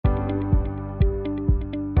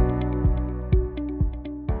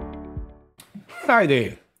Hi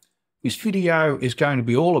there. This video is going to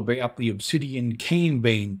be all about the Obsidian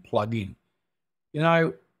Kanban plugin. You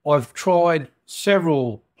know, I've tried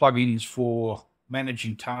several plugins for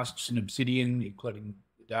managing tasks in Obsidian, including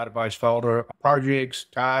the database folder, projects,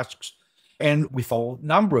 tasks, and with a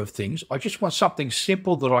number of things. I just want something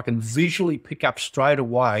simple that I can visually pick up straight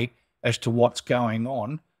away as to what's going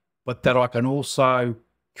on, but that I can also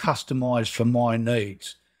customize for my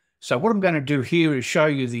needs. So what I'm going to do here is show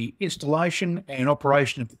you the installation and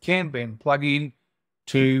operation of the Kanban plugin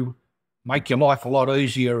to make your life a lot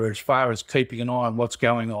easier as far as keeping an eye on what's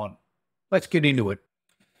going on. Let's get into it.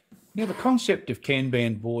 Now, the concept of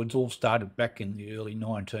Kanban boards all started back in the early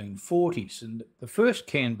 1940s, and the first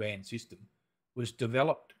Kanban system was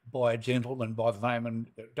developed by a gentleman by the name, and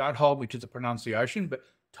don't hold me to the pronunciation, but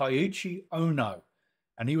Taiichi Ono.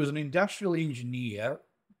 And he was an industrial engineer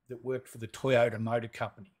that worked for the Toyota Motor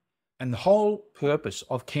Company. And the whole purpose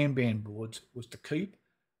of Kanban boards was to keep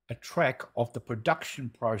a track of the production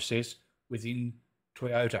process within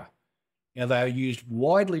Toyota. Now, they are used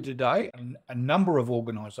widely today, and a number of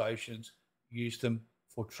organisations use them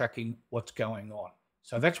for tracking what's going on.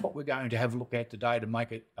 So that's what we're going to have a look at today to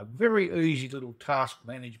make it a very easy little task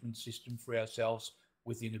management system for ourselves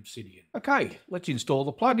within Obsidian. Okay, let's install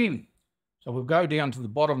the plugin. So we'll go down to the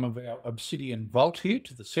bottom of our Obsidian Vault here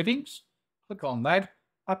to the settings, click on that,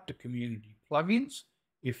 up to Community Plugins.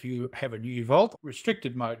 If you have a new Vault,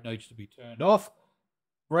 restricted mode needs to be turned off.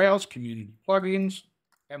 Browse Community Plugins,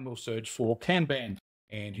 and we'll search for Kanban.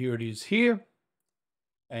 And here it is here.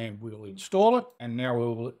 And we'll install it, and now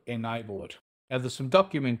we'll enable it. Now there's some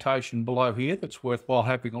documentation below here that's worthwhile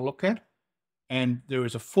having a look at. And there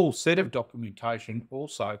is a full set of documentation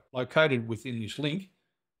also located within this link,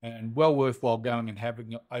 and well worthwhile going and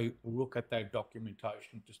having a look at that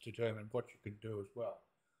documentation just to determine what you can do as well.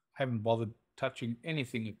 I haven't bothered touching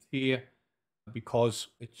anything here because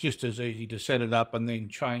it's just as easy to set it up and then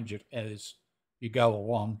change it as you go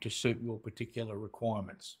along to suit your particular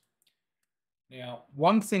requirements. Now,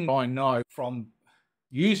 one thing I know from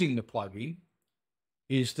using the plugin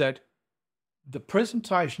is that the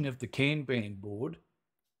presentation of the Kanban board,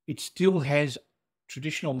 it still has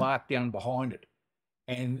traditional markdown behind it.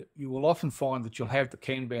 And you will often find that you'll have the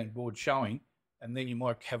Kanban board showing, and then you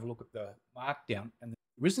might have a look at the markdown. And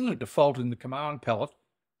there isn't a default in the command palette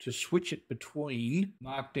to switch it between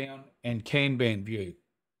markdown and Kanban view.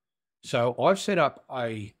 So I've set up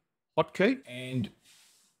a hotkey, and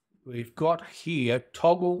we've got here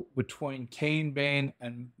toggle between Kanban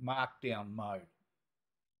and markdown mode.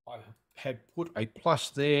 I had put a plus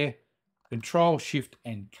there, Control, Shift,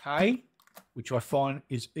 and K, which I find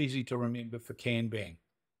is easy to remember for Kanban.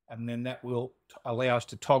 And then that will allow us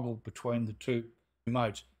to toggle between the two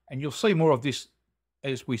modes. And you'll see more of this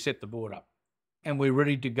as we set the board up. And we're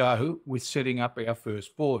ready to go with setting up our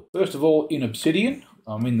first board. First of all, in Obsidian,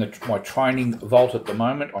 I'm in my training vault at the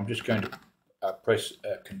moment. I'm just going to press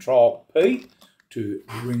Control P to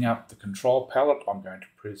bring up the control palette. I'm going to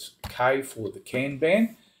press K for the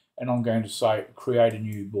Kanban, and I'm going to say create a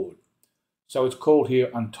new board. So it's called here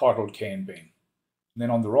Untitled Kanban. And then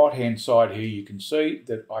on the right hand side here you can see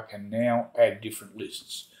that I can now add different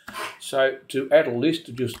lists. So to add a list,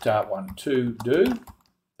 to just start one, to do.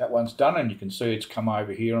 That one's done, and you can see it's come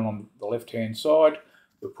over here, and on the left hand side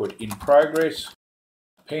we'll put in progress,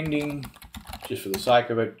 pending, just for the sake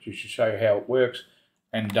of it, just to show you how it works,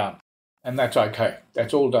 and done. And that's okay.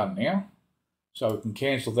 That's all done now. So we can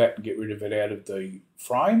cancel that and get rid of it out of the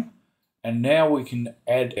frame. And now we can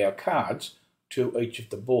add our cards to each of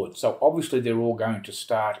the boards. So obviously they're all going to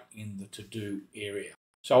start in the to-do area.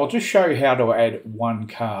 So I'll just show you how to add one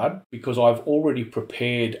card, because I've already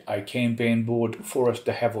prepared a Kanban board for us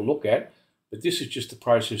to have a look at, but this is just the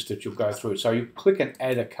process that you'll go through. So you click and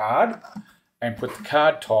add a card and put the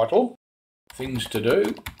card title, things to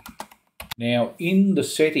do. Now in the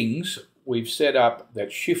settings, we've set up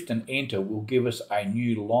that Shift and Enter will give us a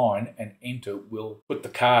new line, and Enter will put the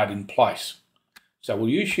card in place. So we'll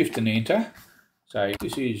use Shift and Enter. So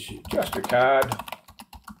this is just a card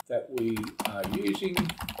that we are using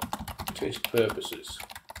for test purposes.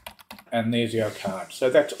 And there's our card. So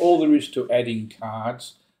that's all there is to adding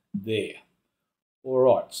cards there. All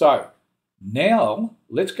right, so now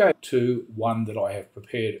let's go to one that I have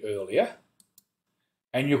prepared earlier.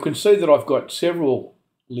 And you can see that I've got several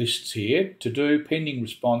lists here: to do, pending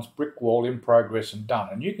response, brick wall, in progress, and done.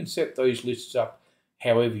 And you can set these lists up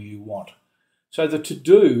however you want. So the to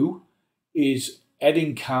do is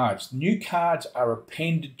adding cards. New cards are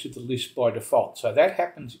appended to the list by default. So that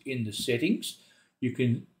happens in the settings. You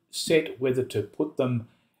can set whether to put them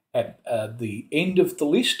at the end of the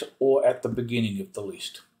list or at the beginning of the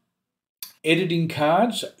list. Editing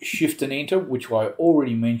cards, Shift and Enter, which I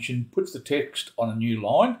already mentioned, puts the text on a new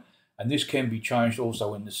line, and this can be changed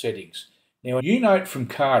also in the settings. Now, a new note from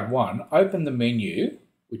card 1, open the menu,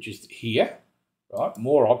 which is here, right,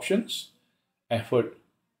 more options, and put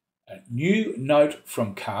a new note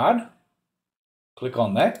from card, click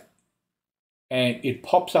on that, and it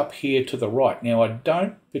pops up here to the right. Now, I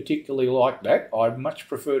don't particularly like that. I'd much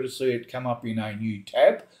prefer to see it come up in a new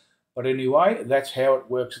tab. But anyway, that's how it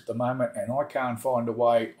works at the moment, and I can't find a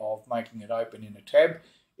way of making it open in a tab.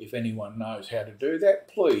 If anyone knows how to do that,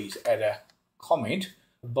 please add a comment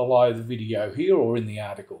below the video here or in the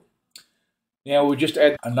article. Now we'll just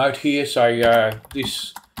add a note here, say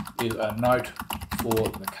this is a note for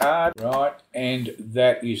the card, right? And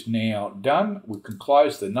that is now done. We can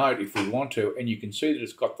close the note if we want to, and you can see that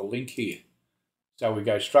it's got the link here. So we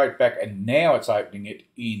go straight back, and now it's opening it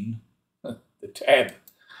in the tab.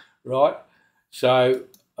 Right, so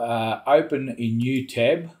open in new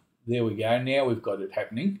tab. There we go. Now we've got it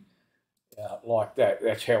happening like that.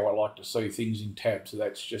 That's how I like to see things in tabs. So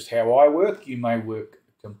that's just how I work. You may work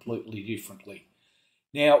completely differently.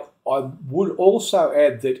 Now, I would also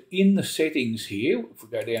add that in the settings here, if we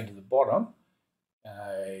go down to the bottom,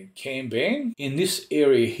 Kanban, in this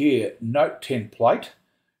area here, note template,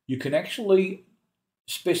 you can actually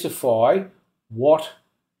specify what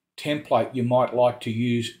template you might like to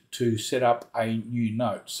use to set up a new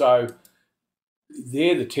note. So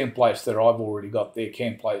they're the templates that I've already got there,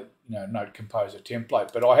 template, note composer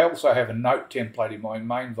template. But I also have a note template in my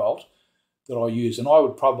main vault that I use, and I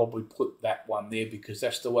would probably put that one there because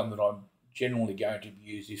that's the one that I'm generally going to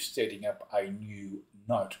use if setting up a new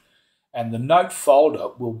note. And the note folder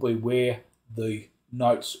will be where the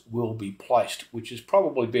notes will be placed, which is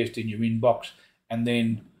probably best in your inbox, and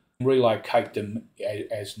then relocate them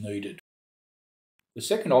as needed. The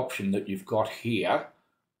second option that you've got here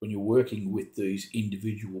when you're working with these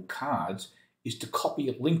individual cards is to copy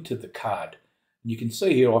a link to the card. And you can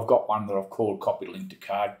see here I've got one that I've called copy link to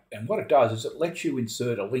card, and what it does is it lets you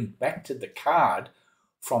insert a link back to the card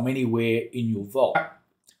from anywhere in your vault.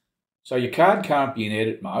 So your card can't be in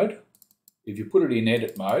edit mode. If you put it in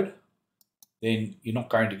edit mode, then you're not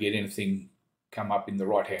going to get anything come up in the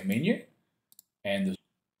right hand menu, and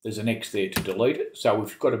there's an X there to delete it. So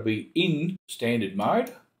we've got to be in standard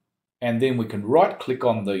mode, and then we can right click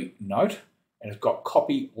on the note, and it's got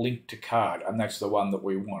copy link to card, and that's the one that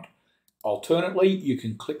we want. Alternately, you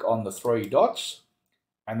can click on the 3 dots,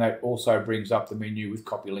 and that also brings up the menu with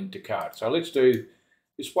copy link to card. So let's do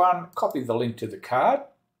this one, copy the link to the card.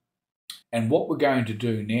 And what we're going to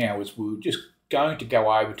do now is we're just going to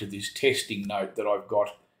go over to this testing note that I've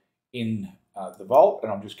got in the vault,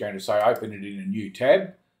 and I'm just going to say open it in a new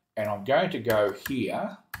tab. And I'm going to go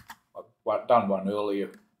here, I've done one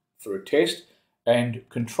earlier for a test, and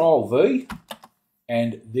Control V,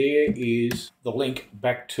 and there is the link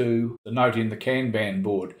back to the note in the Kanban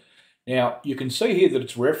board. Now, you can see here that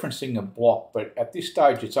it's referencing a block, but at this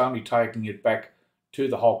stage it's only taking it back to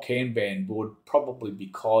the whole Kanban board, probably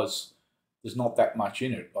because there's not that much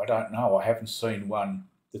in it. I don't know, I haven't seen one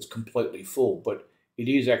that's completely full, but it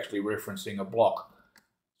is actually referencing a block.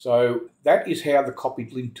 So that is how the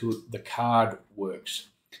copied link to the card works.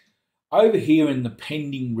 Over here in the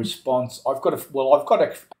pending response, I've got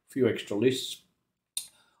a few extra lists.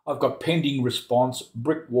 I've got pending response,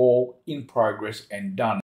 brick wall, in progress, and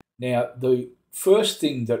done. Now, the first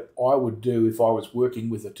thing that I would do if I was working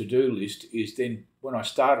with a to-do list is then when I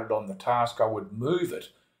started on the task, I would move it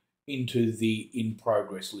into the in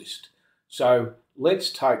progress list. So let's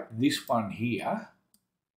take this one here,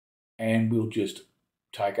 and we'll just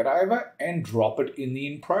take it over and drop it in the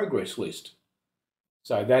in progress list.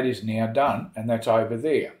 So that is now done, and that's over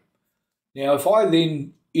there. Now, if I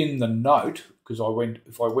then in the note, because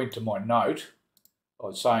if I went to my note, I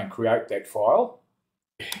was saying create that file.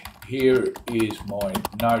 Here is my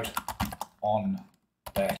note on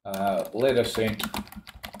that letter sent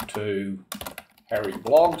to Harry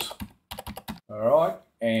Blogs. All right,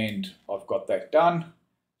 and I've got that done.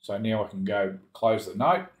 So now I can go close the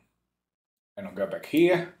note, and I'll go back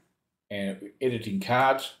here, and editing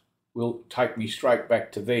cards will take me straight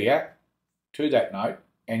back to there, to that note,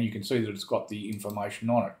 and you can see that it's got the information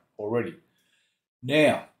on it already.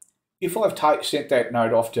 Now, if I've sent that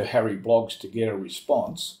note off to Harry Blogs to get a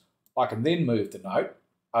response, I can then move the note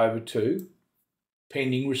over to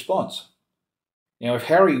pending response. Now, if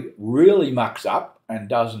Harry really mucks up and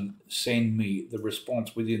doesn't send me the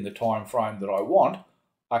response within the time frame that I want,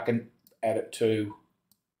 I can add it to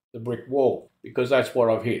the brick wall, because that's what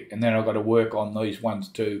I've hit. And then I've got to work on these ones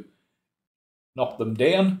to knock them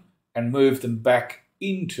down and move them back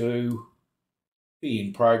into the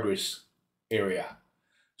in progress area.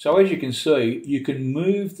 So as you can see, you can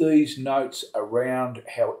move these notes around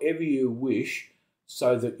however you wish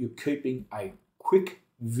so that you're keeping a quick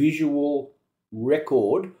visual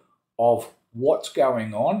record of what's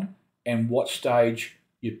going on and what stage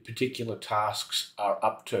your particular tasks are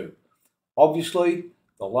up to. Obviously,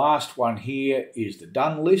 the last one here is the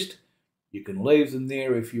done list. You can leave them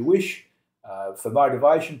there if you wish for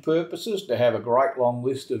motivation purposes to have a great long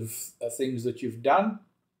list of things that you've done.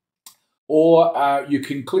 Or you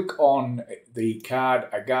can click on the card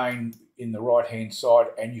again in the right hand side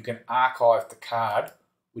and you can archive the card,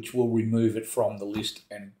 which will remove it from the list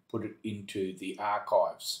and put it into the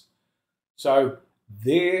archives. So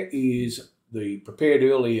there is the prepared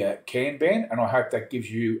earlier Kanban, and I hope that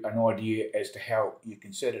gives you an idea as to how you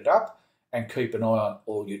can set it up and keep an eye on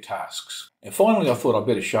all your tasks. And finally, I thought I'd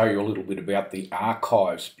better show you a little bit about the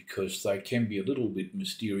archives because they can be a little bit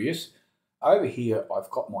mysterious. Over here, I've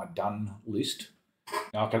got my done list.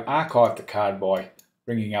 Now I can archive the card by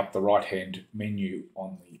bringing up the right-hand menu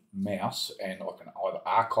on the mouse, and I can either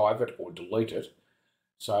archive it or delete it.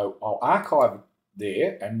 So I'll archive it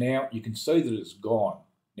there, and now you can see that it's gone.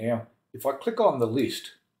 Now, if I click on the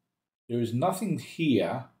list, there is nothing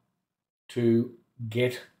here to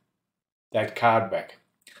get that card back.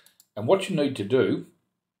 And what you need to do,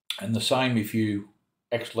 and the same if you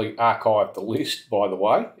actually archive the list, by the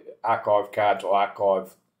way, archive cards or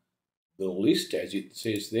archive the list as it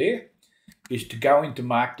says there, is to go into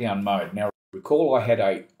markdown mode. Now recall I had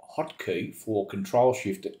a hotkey for Control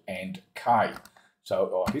Shift and K.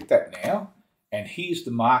 So I'll hit that now, and here's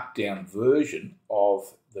the markdown version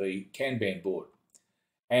of the Kanban board.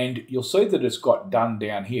 And you'll see that it's got done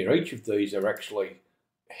down here. Each of these are actually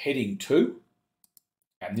heading to,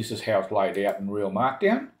 and this is how it's laid out in real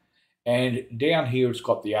markdown. And down here it's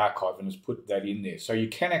got the archive and it's put that in there. So you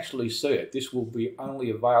can actually see it. This will be only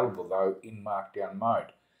available though in markdown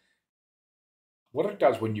mode. What it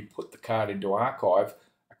does when you put the card into archive,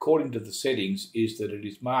 according to the settings, is that it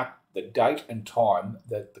is marked the date and time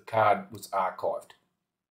that the card was archived.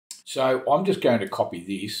 So I'm just going to copy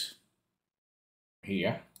this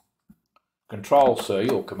here. Control C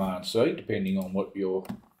or Command C, depending on what your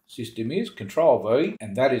system is. Control V,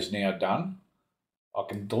 and that is now done. I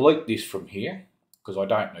can delete this from here because I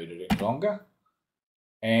don't need it any longer.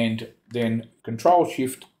 And then Control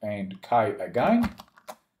Shift and K again.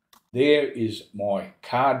 There is my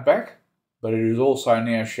card back, but it is also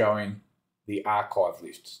now showing the archive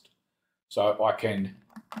list. So I can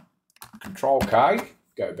Control K,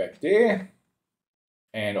 go back there,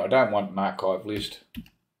 and I don't want an archive list,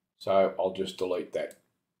 so I'll just delete that.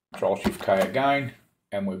 Control Shift K again,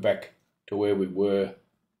 and we're back to where we were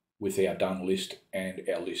with our done list and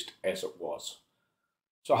our list as it was.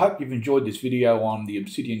 So I hope you've enjoyed this video on the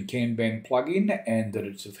Obsidian Kanban plugin and that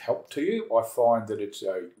it's of help to you. I find that it's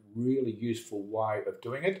a really useful way of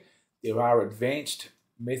doing it. There are advanced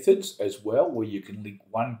methods as well where you can link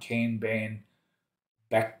one Kanban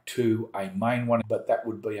back to a main one, but that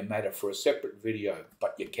would be a matter for a separate video,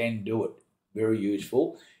 but you can do it. Very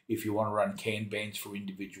useful if you want to run Kanbans for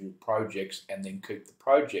individual projects and then keep the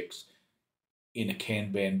projects in a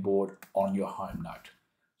Kanban board on your home note.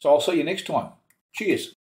 So I'll see you next time.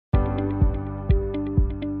 Cheers.